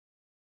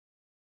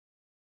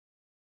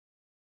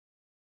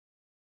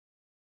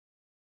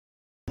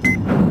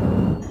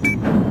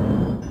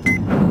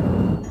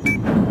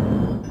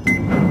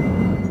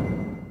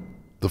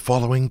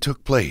following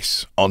took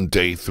place on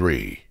day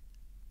 3.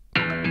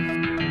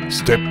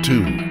 Step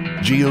 2.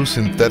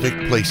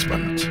 Geosynthetic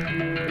placement.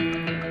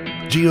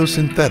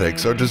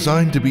 Geosynthetics are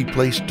designed to be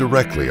placed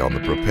directly on the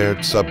prepared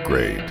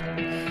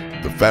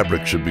subgrade. The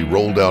fabric should be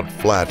rolled out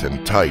flat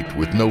and tight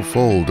with no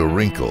fold or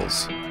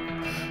wrinkles.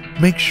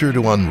 Make sure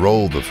to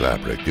unroll the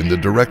fabric in the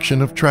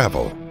direction of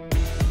travel.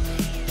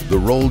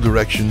 The roll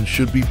direction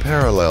should be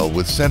parallel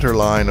with center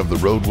line of the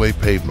roadway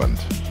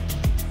pavement.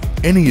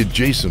 Any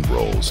adjacent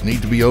rolls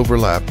need to be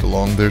overlapped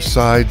along their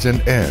sides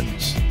and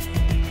ends.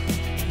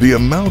 The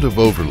amount of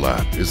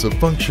overlap is a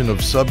function of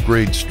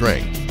subgrade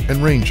strength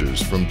and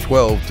ranges from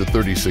 12 to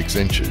 36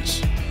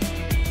 inches.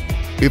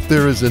 If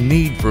there is a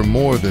need for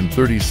more than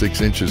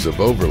 36 inches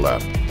of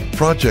overlap,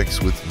 projects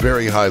with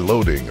very high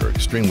loading or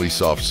extremely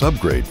soft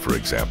subgrade, for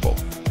example,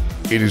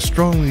 it is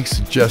strongly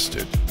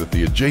suggested that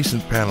the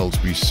adjacent panels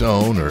be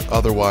sewn or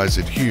otherwise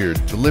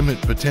adhered to limit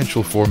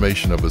potential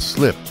formation of a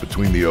slip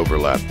between the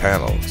overlap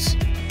panels.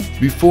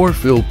 Before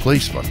fill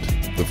placement,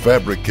 the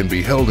fabric can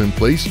be held in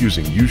place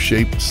using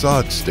U-shaped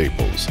sod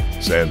staples,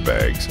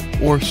 sandbags,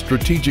 or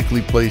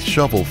strategically placed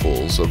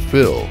shovelfuls of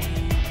fill.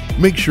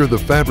 Make sure the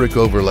fabric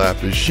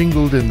overlap is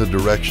shingled in the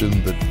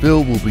direction that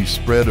fill will be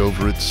spread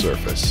over its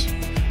surface,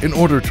 in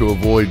order to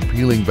avoid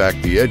peeling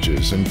back the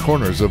edges and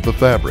corners of the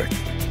fabric.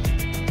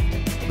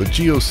 The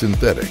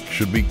geosynthetic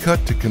should be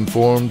cut to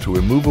conform to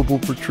immovable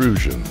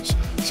protrusions,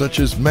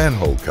 such as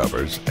manhole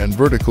covers and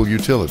vertical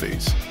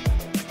utilities.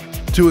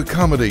 To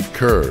accommodate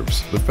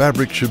curves, the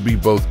fabric should be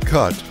both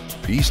cut,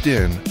 pieced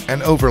in,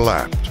 and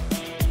overlapped.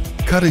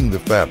 Cutting the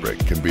fabric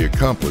can be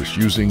accomplished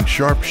using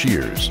sharp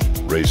shears,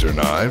 razor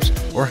knives,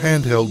 or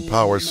handheld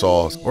power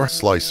saws or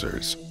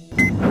slicers.